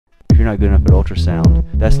you're not good enough at ultrasound,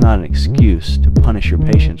 that's not an excuse to punish your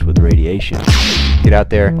patients with radiation. Get out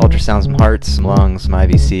there, ultrasound some hearts, some lungs, some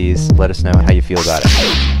IVCs. Let us know how you feel about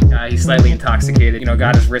it. He's slightly intoxicated.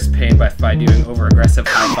 Got his wrist pain by doing over-aggressive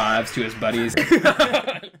high fives to his buddies.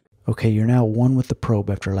 Okay, you're now one with the probe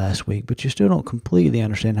after last week, but you still don't completely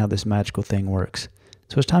understand how this magical thing works.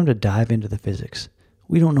 So it's time to dive into the physics.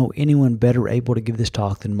 We don't know anyone better able to give this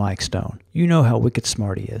talk than Mike Stone. You know how wicked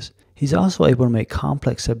smart he is. He's also able to make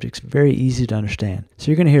complex subjects very easy to understand, so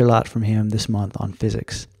you're going to hear a lot from him this month on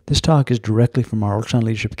physics. This talk is directly from our Ultrasound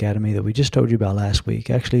Leadership Academy that we just told you about last week.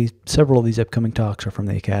 Actually, several of these upcoming talks are from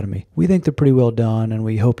the Academy. We think they're pretty well done, and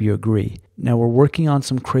we hope you agree. Now, we're working on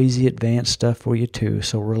some crazy advanced stuff for you too,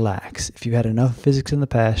 so relax. If you've had enough physics in the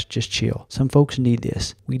past, just chill. Some folks need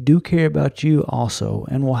this. We do care about you also,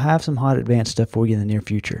 and we'll have some hot advanced stuff for you in the near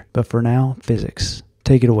future. But for now, physics.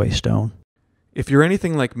 Take it away, Stone. If you're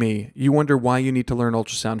anything like me, you wonder why you need to learn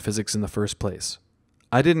ultrasound physics in the first place.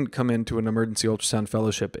 I didn't come into an emergency ultrasound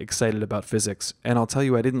fellowship excited about physics, and I'll tell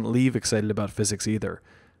you I didn't leave excited about physics either.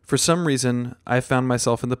 For some reason, I found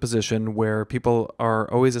myself in the position where people are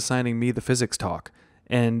always assigning me the physics talk,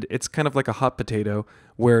 and it's kind of like a hot potato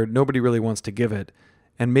where nobody really wants to give it.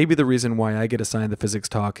 And maybe the reason why I get assigned the physics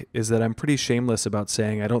talk is that I'm pretty shameless about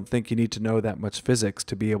saying I don't think you need to know that much physics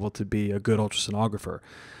to be able to be a good ultrasonographer.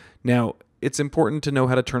 Now, it's important to know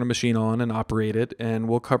how to turn a machine on and operate it, and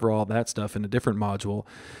we'll cover all that stuff in a different module.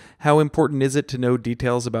 How important is it to know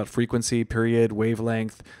details about frequency, period,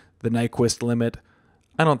 wavelength, the Nyquist limit?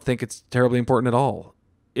 I don't think it's terribly important at all.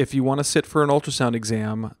 If you want to sit for an ultrasound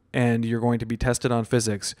exam and you're going to be tested on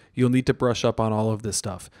physics, you'll need to brush up on all of this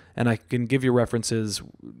stuff. And I can give you references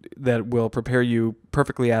that will prepare you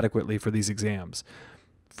perfectly adequately for these exams.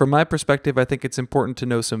 From my perspective, I think it's important to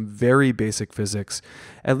know some very basic physics,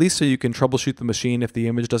 at least so you can troubleshoot the machine if the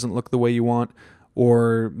image doesn't look the way you want,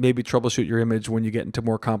 or maybe troubleshoot your image when you get into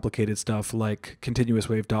more complicated stuff like continuous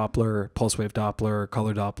wave Doppler, pulse wave Doppler,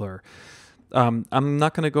 color Doppler. I'm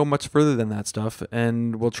not going to go much further than that stuff,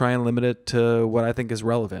 and we'll try and limit it to what I think is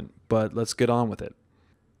relevant, but let's get on with it.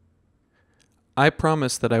 I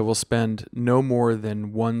promise that I will spend no more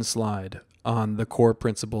than one slide on the core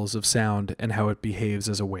principles of sound and how it behaves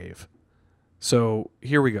as a wave. So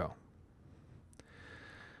here we go.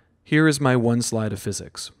 Here is my one slide of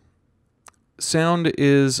physics. Sound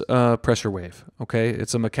is a pressure wave, okay?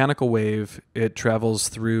 It's a mechanical wave. It travels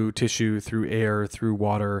through tissue, through air, through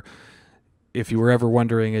water. If you were ever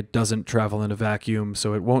wondering, it doesn't travel in a vacuum,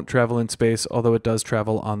 so it won't travel in space, although it does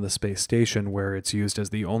travel on the space station where it's used as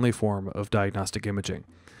the only form of diagnostic imaging.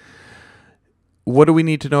 What do we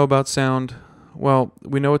need to know about sound? Well,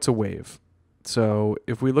 we know it's a wave. So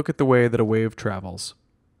if we look at the way that a wave travels,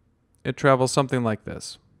 it travels something like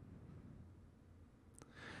this.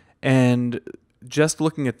 And just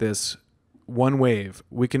looking at this one wave,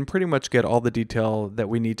 we can pretty much get all the detail that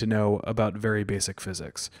we need to know about very basic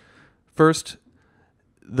physics. First,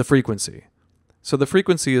 the frequency. So the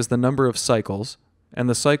frequency is the number of cycles, and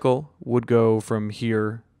the cycle would go from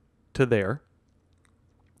here to there.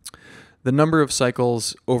 The number of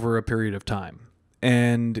cycles over a period of time.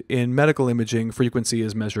 And in medical imaging, frequency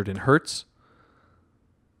is measured in hertz,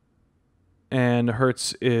 and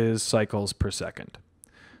hertz is cycles per second.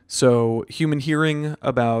 So human hearing,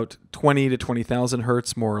 about 20 to 20,000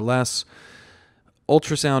 hertz, more or less.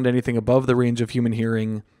 Ultrasound, anything above the range of human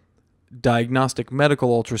hearing. Diagnostic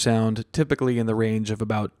medical ultrasound, typically in the range of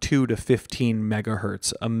about 2 to 15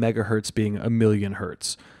 megahertz, a megahertz being a million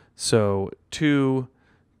hertz. So 2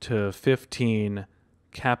 to 15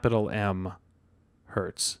 capital M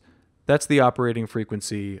hertz. That's the operating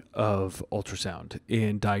frequency of ultrasound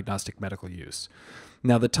in diagnostic medical use.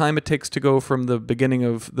 Now, the time it takes to go from the beginning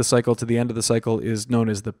of the cycle to the end of the cycle is known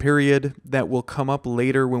as the period. That will come up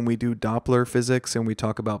later when we do Doppler physics and we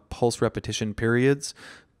talk about pulse repetition periods.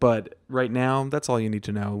 But right now, that's all you need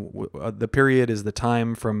to know. The period is the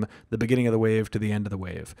time from the beginning of the wave to the end of the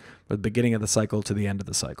wave, or the beginning of the cycle to the end of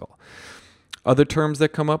the cycle. Other terms that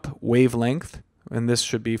come up, wavelength, and this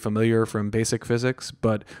should be familiar from basic physics,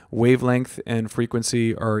 but wavelength and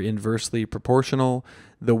frequency are inversely proportional.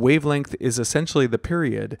 The wavelength is essentially the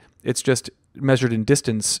period. It's just measured in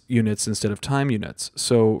distance units instead of time units.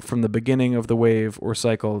 So from the beginning of the wave or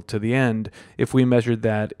cycle to the end, if we measured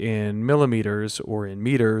that in millimeters or in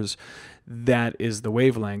meters, that is the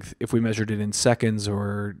wavelength. If we measured it in seconds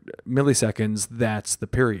or milliseconds, that's the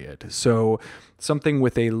period. So something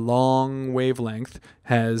with a long wavelength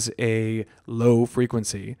has a low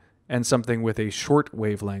frequency, and something with a short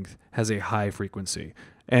wavelength has a high frequency.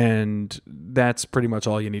 And that's pretty much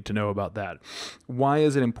all you need to know about that. Why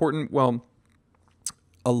is it important? Well,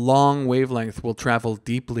 a long wavelength will travel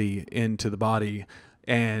deeply into the body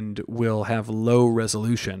and will have low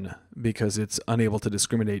resolution because it's unable to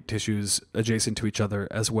discriminate tissues adjacent to each other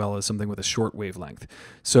as well as something with a short wavelength.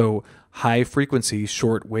 So high frequency,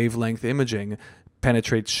 short wavelength imaging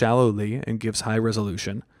penetrates shallowly and gives high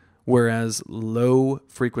resolution, whereas low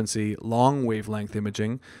frequency, long wavelength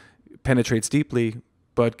imaging penetrates deeply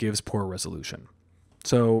but gives poor resolution.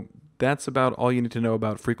 So that's about all you need to know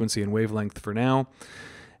about frequency and wavelength for now.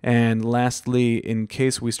 And lastly, in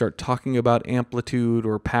case we start talking about amplitude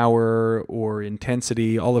or power or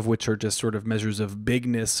intensity, all of which are just sort of measures of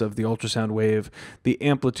bigness of the ultrasound wave, the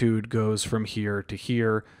amplitude goes from here to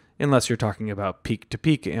here, unless you're talking about peak to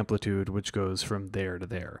peak amplitude, which goes from there to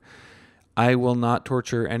there. I will not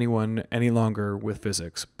torture anyone any longer with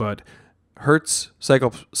physics, but hertz,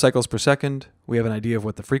 cycles per second, we have an idea of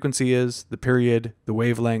what the frequency is, the period, the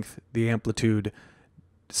wavelength, the amplitude.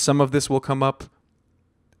 Some of this will come up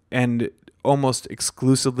and almost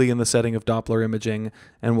exclusively in the setting of Doppler imaging,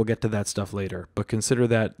 and we'll get to that stuff later. But consider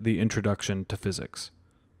that the introduction to physics.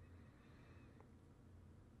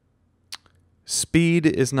 Speed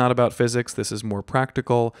is not about physics. This is more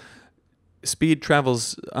practical. Speed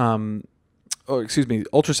travels,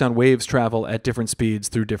 ultrasound waves travel at different speeds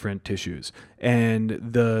through different tissues. And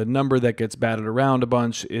the number that gets batted around a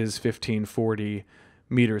bunch is 1540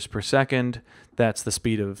 meters per second. That's the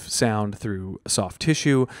speed of sound through soft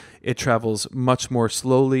tissue. It travels much more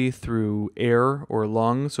slowly through air or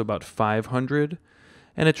lungs, so about 500.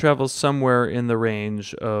 And it travels somewhere in the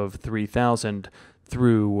range of 3,000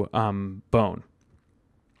 through bone.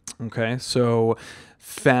 Okay, so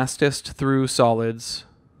fastest through solids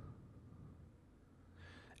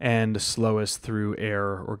and slowest through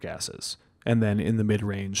air or gases, and then in the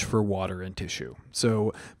mid-range for water and tissue.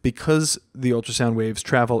 So because the ultrasound waves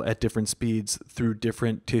travel at different speeds through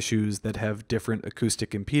different tissues that have different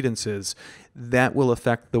acoustic impedances, that will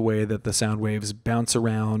affect the way that the sound waves bounce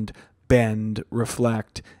around, bend,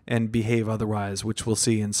 reflect, and behave otherwise, which we'll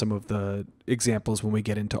see in some of the examples when we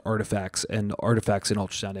get into artifacts and artifacts in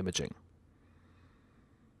ultrasound imaging.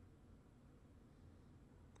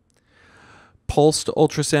 Pulsed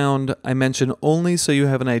ultrasound, I mention only so you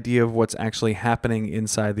have an idea of what's actually happening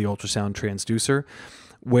inside the ultrasound transducer,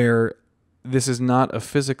 where this is not a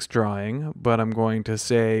physics drawing, but I'm going to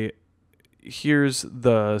say, here's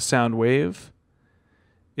the sound wave.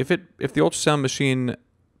 If the ultrasound machine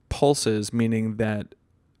pulses, meaning that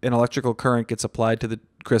an electrical current gets applied to the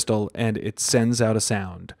crystal and it sends out a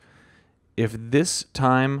sound, if this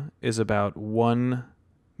time is about 1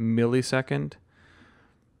 millisecond,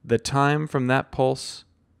 the time from that pulse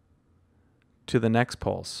to the next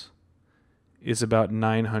pulse is about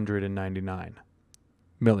 999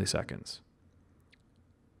 milliseconds.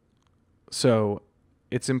 So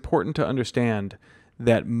it's important to understand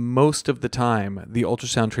that most of the time the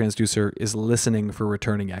ultrasound transducer is listening for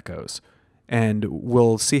returning echoes. And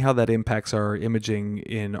we'll see how that impacts our imaging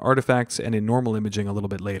in artifacts and in normal imaging a little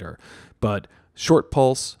bit later. But short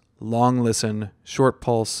pulse, long listen, short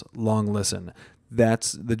pulse, long listen.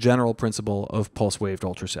 That's the general principle of pulse-waved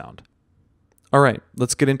ultrasound. All right,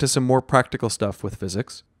 let's get into some more practical stuff with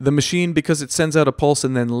physics. The machine, because it sends out a pulse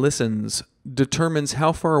and then listens, determines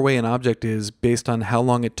how far away an object is based on how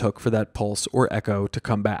long it took for that pulse or echo to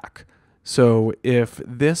come back. So if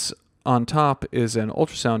this on top is an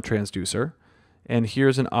ultrasound transducer, and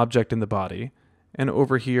here's an object in the body, and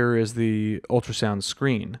over here is the ultrasound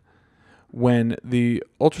screen, when the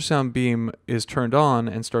ultrasound beam is turned on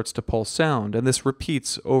and starts to pulse sound, and this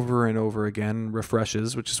repeats over and over again,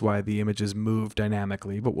 refreshes, which is why the images move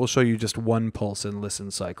dynamically, but we'll show you just one pulse and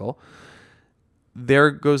listen cycle. There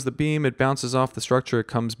goes the beam, it bounces off the structure, it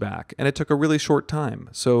comes back, and it took a really short time.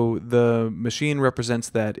 So the machine represents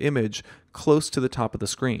that image close to the top of the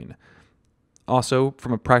screen. Also,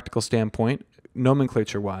 from a practical standpoint,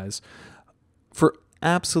 nomenclature-wise, for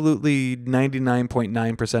absolutely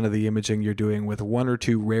 99.9% of the imaging you're doing, with one or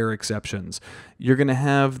two rare exceptions, you're going to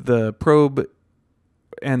have the probe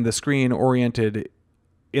and the screen oriented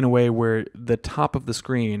in a way where the top of the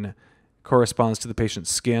screen corresponds to the patient's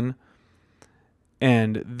skin,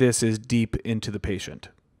 and this is deep into the patient.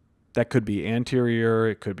 That could be anterior,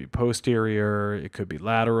 it could be posterior, it could be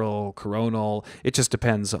lateral, coronal. It just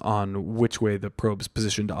depends on which way the probe's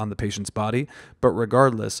positioned on the patient's body. But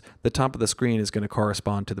regardless, the top of the screen is going to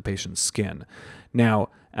correspond to the patient's skin.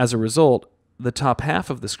 Now, as a result, the top half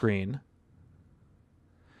of the screen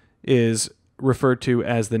is referred to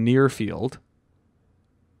as the near field,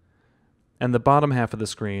 and the bottom half of the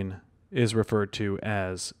screen is referred to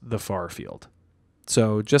as the far field.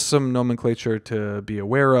 So just some nomenclature to be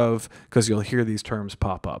aware of, because you'll hear these terms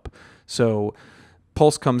pop up. So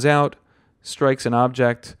Pulse comes out, strikes an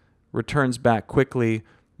object, returns back quickly.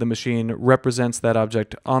 The machine represents that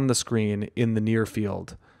object on the screen in the near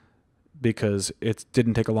field because it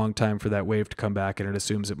didn't take a long time for that wave to come back, and it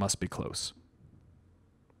assumes it must be close.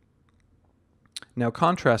 Now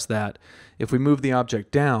contrast that if we move the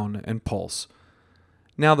object down and pulse.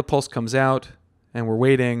 Now the pulse comes out, and we're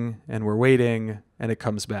waiting, and it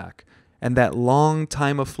comes back. And that long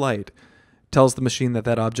time of flight tells the machine that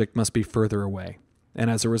that object must be further away.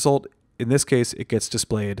 And as a result, in this case, it gets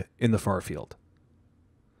displayed in the far field.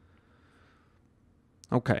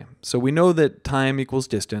 Okay, so we know that time equals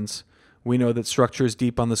distance. We know that structures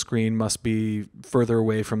deep on the screen must be further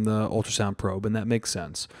away from the ultrasound probe, and that makes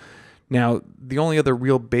sense. Now, the only other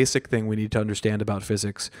real basic thing we need to understand about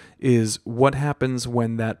physics is what happens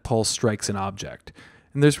when that pulse strikes an object.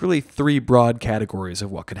 And there's really three broad categories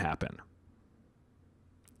of what can happen.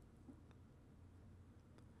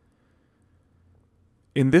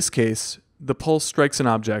 In this case, the pulse strikes an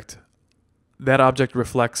object. That object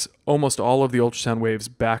reflects almost all of the ultrasound waves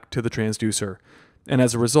back to the transducer. And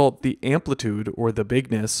as a result, the amplitude or the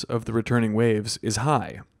bigness of the returning waves is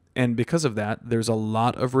high. And because of that, there's a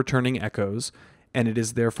lot of returning echoes, and it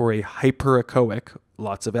is therefore a hyperechoic,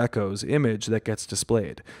 lots of echoes, image that gets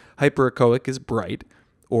displayed. Hyperechoic is bright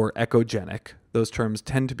or echogenic. Those terms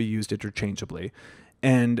tend to be used interchangeably.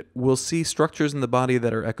 And we'll see structures in the body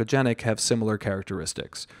that are echogenic have similar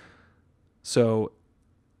characteristics. So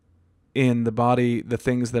in the body, the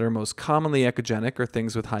things that are most commonly echogenic are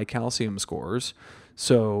things with high calcium scores.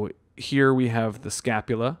 So here we have the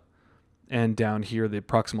scapula, and down here the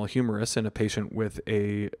proximal humerus in a patient with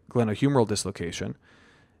a glenohumeral dislocation.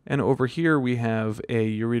 And over here we have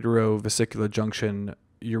a ureterovesicular junction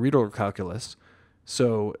ureteral calculus.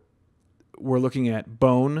 So we're looking at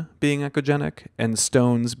bone being echogenic and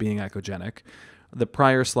stones being echogenic. The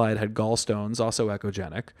prior slide had gallstones, also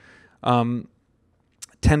echogenic.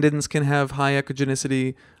 Tendons can have high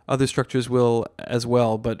echogenicity. Other structures will as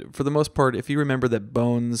well, but for the most part, if you remember that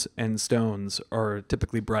bones and stones are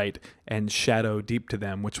typically bright and shadow deep to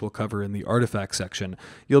them, which we'll cover in the artifact section,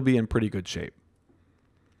 you'll be in pretty good shape.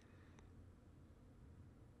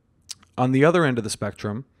 On the other end of the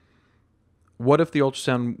spectrum, what if the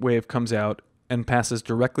ultrasound wave comes out and passes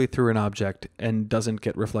directly through an object and doesn't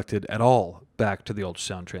get reflected at all back to the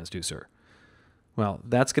ultrasound transducer? Well,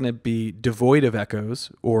 that's going to be devoid of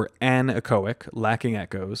echoes, or anechoic, lacking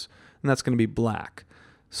echoes, and that's going to be black.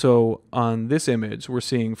 So on this image, we're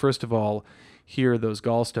seeing, first of all, here those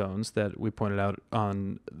gallstones that we pointed out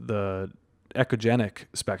on the echogenic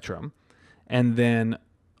spectrum, and then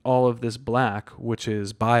all of this black, which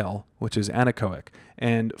is bile, which is anechoic,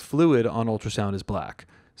 and fluid on ultrasound is black.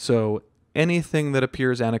 So anything that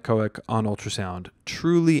appears anechoic on ultrasound,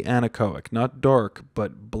 truly anechoic, not dark,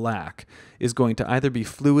 but black, is going to either be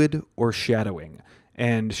fluid or shadowing.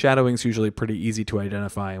 And shadowing is usually pretty easy to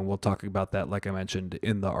identify, and we'll talk about that, like I mentioned,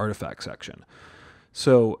 in the artifact section.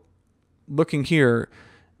 So looking here,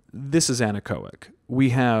 this is anechoic.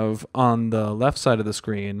 We have on the left side of the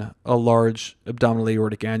screen a large abdominal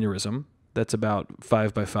aortic aneurysm that's about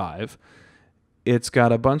 5 by 5. It's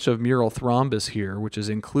got a bunch of mural thrombus here, which is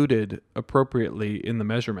included appropriately in the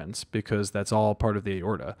measurements because that's all part of the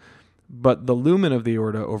aorta. But the lumen of the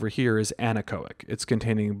aorta over here is anechoic. It's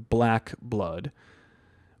containing black blood.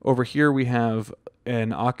 Over here we have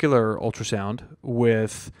an ocular ultrasound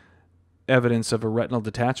with evidence of a retinal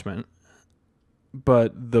detachment,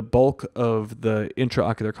 but the bulk of the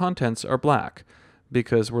intraocular contents are black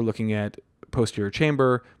because we're looking at posterior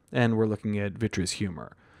chamber and we're looking at vitreous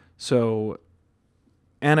humor. So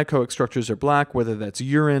anechoic structures are black, whether that's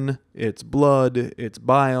urine, it's blood, it's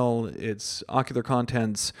bile, it's ocular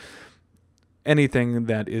contents. Anything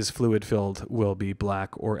that is fluid-filled will be black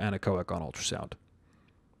or anechoic on ultrasound.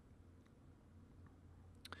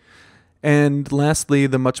 And lastly,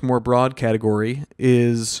 the much more broad category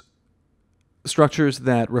is structures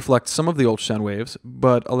that reflect some of the ultrasound waves,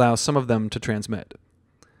 but allow some of them to transmit.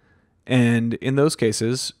 And in those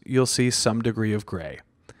cases, you'll see some degree of gray.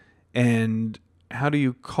 And how do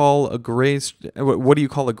you call a gray, what do you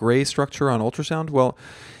call a gray structure on ultrasound? Well,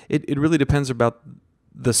 it really depends about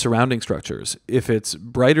the surrounding structures. If it's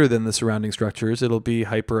brighter than the surrounding structures, it'll be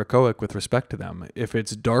hyperechoic with respect to them. If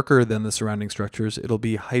it's darker than the surrounding structures, it'll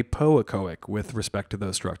be hypoechoic with respect to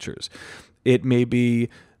those structures. It may be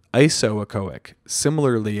isoechoic,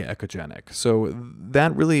 similarly echogenic. So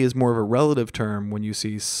that really is more of a relative term when you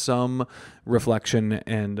see some reflection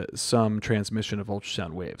and some transmission of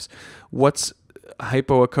ultrasound waves. What's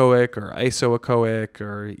hypoechoic or isoechoic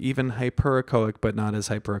or even hyperechoic, but not as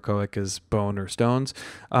hyperechoic as bone or stones?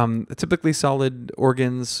 Typically solid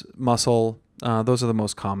organs, muscle, Those are the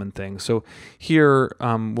most common things. So here,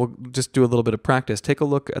 we'll just do a little bit of practice. Take a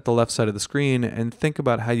look at the left side of the screen and think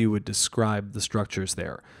about how you would describe the structures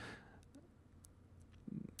there.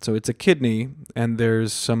 So it's a kidney, and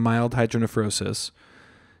there's some mild hydronephrosis.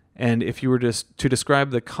 And if you were to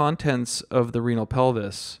describe the contents of the renal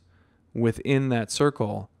pelvis within that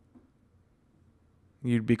circle,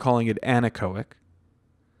 you'd be calling it anechoic.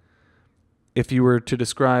 If you were to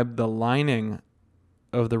describe the lining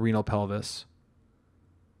of the renal pelvis,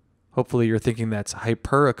 hopefully you're thinking that's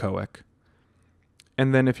hyperechoic.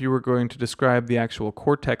 And then if you were going to describe the actual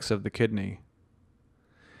cortex of the kidney,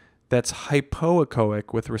 that's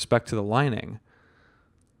hypoechoic with respect to the lining,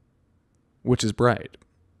 which is bright.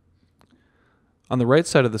 On the right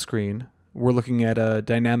side of the screen, we're looking at a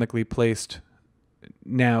dynamically placed,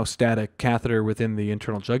 now static catheter within the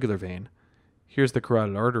internal jugular vein. Here's the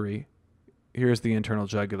carotid artery. Here's the internal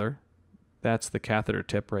jugular. That's the catheter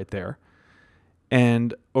tip right there.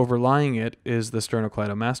 And overlying it is the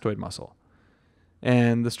sternocleidomastoid muscle.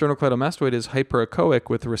 And the sternocleidomastoid is hyperechoic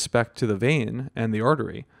with respect to the vein and the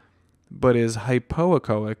artery, but is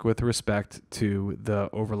hypoechoic with respect to the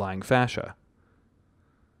overlying fascia.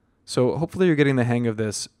 So hopefully you're getting the hang of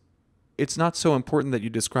this. It's not so important that you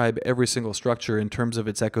describe every single structure in terms of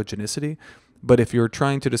its echogenicity, but if you're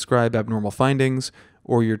trying to describe abnormal findings,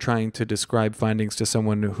 or you're trying to describe findings to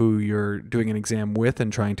someone who you're doing an exam with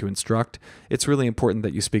and trying to instruct, it's really important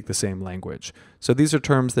that you speak the same language. So these are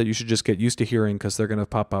terms that you should just get used to hearing because they're going to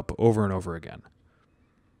pop up over and over again.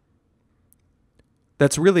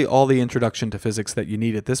 That's really all the introduction to physics that you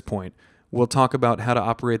need at this point. We'll talk about how to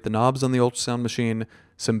operate the knobs on the ultrasound machine,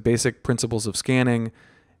 some basic principles of scanning,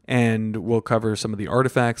 and we'll cover some of the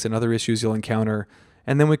artifacts and other issues you'll encounter,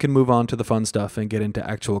 and then we can move on to the fun stuff and get into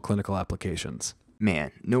actual clinical applications.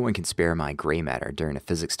 Man, no one can spare my gray matter during a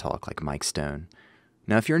physics talk like Mike Stone.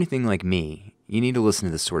 Now, if you're anything like me, you need to listen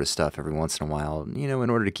to this sort of stuff every once in a while, in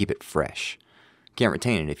order to keep it fresh. Can't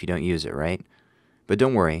retain it if you don't use it, right? But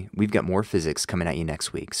don't worry, we've got more physics coming at you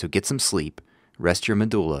next week, so get some sleep, rest your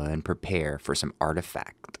medulla, and prepare for some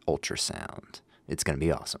artifact ultrasound. It's going to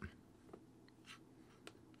be awesome.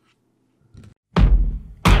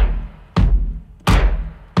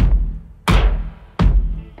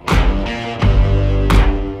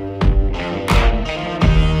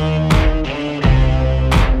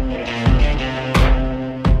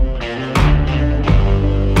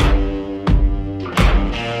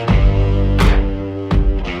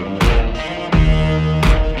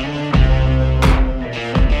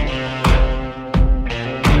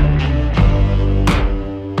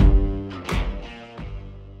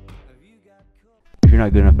 If you're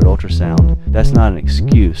not good enough at ultrasound, that's not an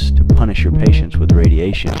excuse to punish your patients with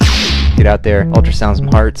radiation. Get out there, ultrasound some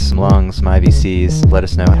hearts, some lungs, some IVCs. Let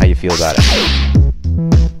us know how you feel about it.